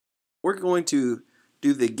We're going to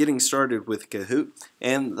do the getting started with Kahoot,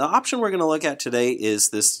 and the option we're going to look at today is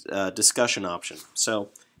this discussion option. So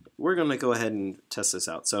we're going to go ahead and test this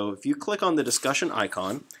out. So if you click on the discussion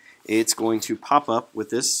icon, it's going to pop up with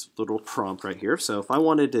this little prompt right here. So if I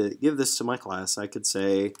wanted to give this to my class, I could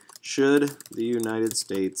say, should the United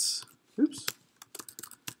States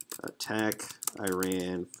attack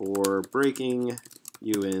Iran for breaking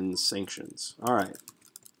UN sanctions? All right.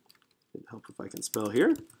 Help if I can spell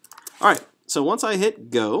here. All right, so once I hit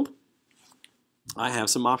go, I have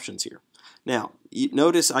some options here. Now, you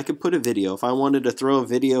notice I could put a video. If I wanted to throw a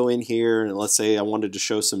video in here, and let's say I wanted to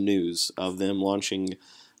show some news of them launching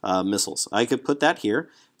missiles, I could put that here.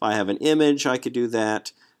 If I have an image, I could do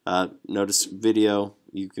that. Notice video,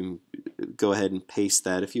 you can go ahead and paste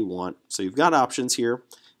that if you want. So you've got options here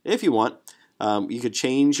if you want. You could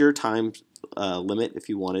change your time limit if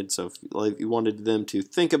you wanted. So if you wanted them to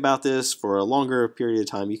think about this for a longer period of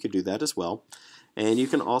time, you could do that as well. And you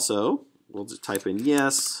can also, we'll just type in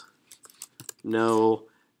yes, no,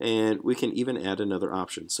 and we can even add another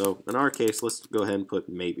option. So in our case, let's go ahead and put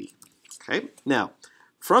maybe. Okay. Now,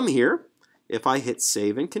 from here, if I hit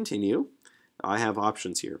save and continue, I have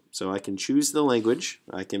options here. So I can choose the language.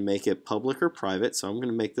 I can make it public or private. So I'm going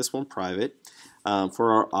to make this one private.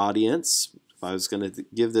 For our audience, if I was going to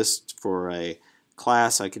give this for a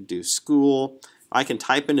class, I could do school. I can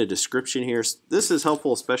type in a description here. This is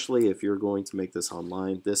helpful, especially if you're going to make this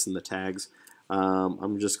online, this and the tags.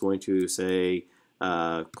 I'm just going to say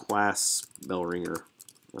class bell ringer.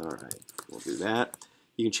 All right, we'll do that.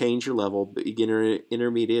 You can change your level, beginner,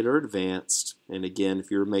 intermediate, or advanced. And again,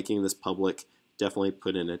 if you're making this public, definitely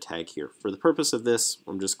put in a tag here. For the purpose of this,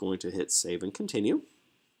 I'm just going to hit save and continue.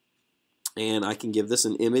 And I can give this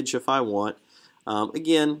an image if I want.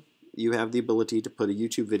 Again, you have the ability to put a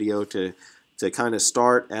YouTube video to kind of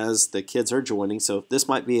start as the kids are joining. So this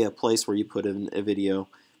might be a place where you put in a video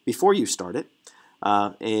before you start it.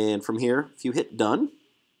 And from here, if you hit done,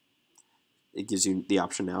 it gives you the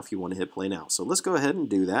option now if you want to hit play now. So let's go ahead and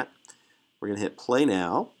do that. We're going to hit play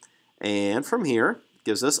now. And from here, it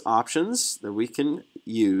gives us options that we can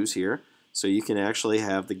use here. So you can actually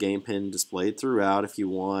have the game pin displayed throughout if you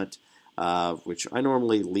want. Which I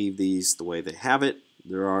normally leave these the way they have it.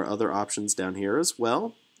 There are other options down here as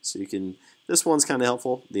well. So you can, this one's kind of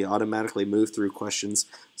helpful. They automatically move through questions.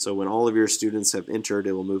 So when all of your students have entered,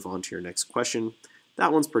 it will move on to your next question.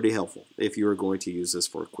 That one's pretty helpful if you are going to use this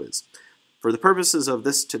for a quiz. For the purposes of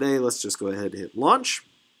this today, let's just go ahead and hit launch.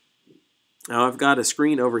 Now I've got a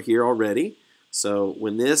screen over here already. So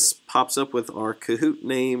when this pops up with our Kahoot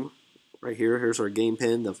name, right here, here's our game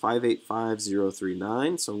pin, the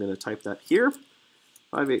 585039. So I'm going to type that here,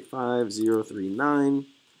 585039.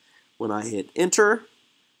 When I hit enter,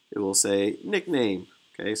 it will say nickname.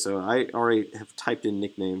 Okay, so I already have typed in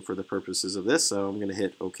nickname for the purposes of this, so I'm going to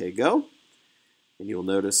hit OK, go. And you'll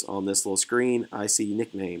notice on this little screen, I see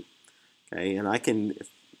nickname. Okay, and I can,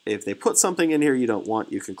 if they put something in here you don't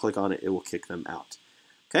want, you can click on it, it will kick them out.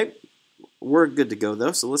 Okay, we're good to go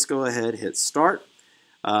though, so let's go ahead, hit start.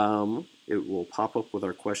 It will pop up with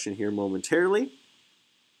our question here momentarily.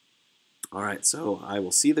 All right, so I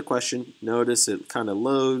will see the question. Notice it kind of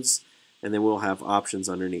loads, and then we'll have options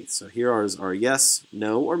underneath. So here is our yes,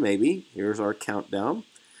 no, or maybe. Here's our countdown.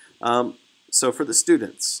 So for the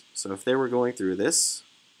students, so if they were going through this,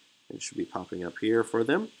 it should be popping up here for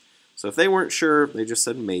them. So if they weren't sure, they just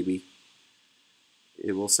said maybe.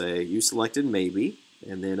 It will say you selected maybe,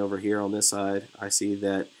 and then over here on this side, I see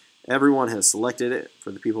that everyone has selected it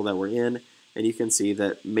for the people that were in, and you can see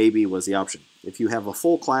that maybe was the option. If you have a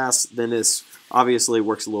full class, then this obviously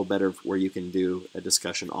works a little better where you can do a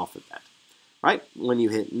discussion off of that. Right? When you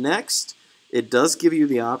hit next, it does give you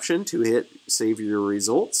the option to hit save your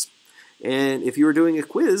results. And if you were doing a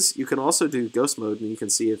quiz, you can also do ghost mode, and you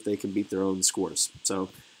can see if they can beat their own scores. So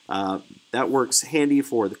that works handy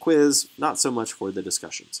for the quiz, not so much for the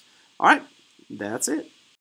discussions. All right, that's it.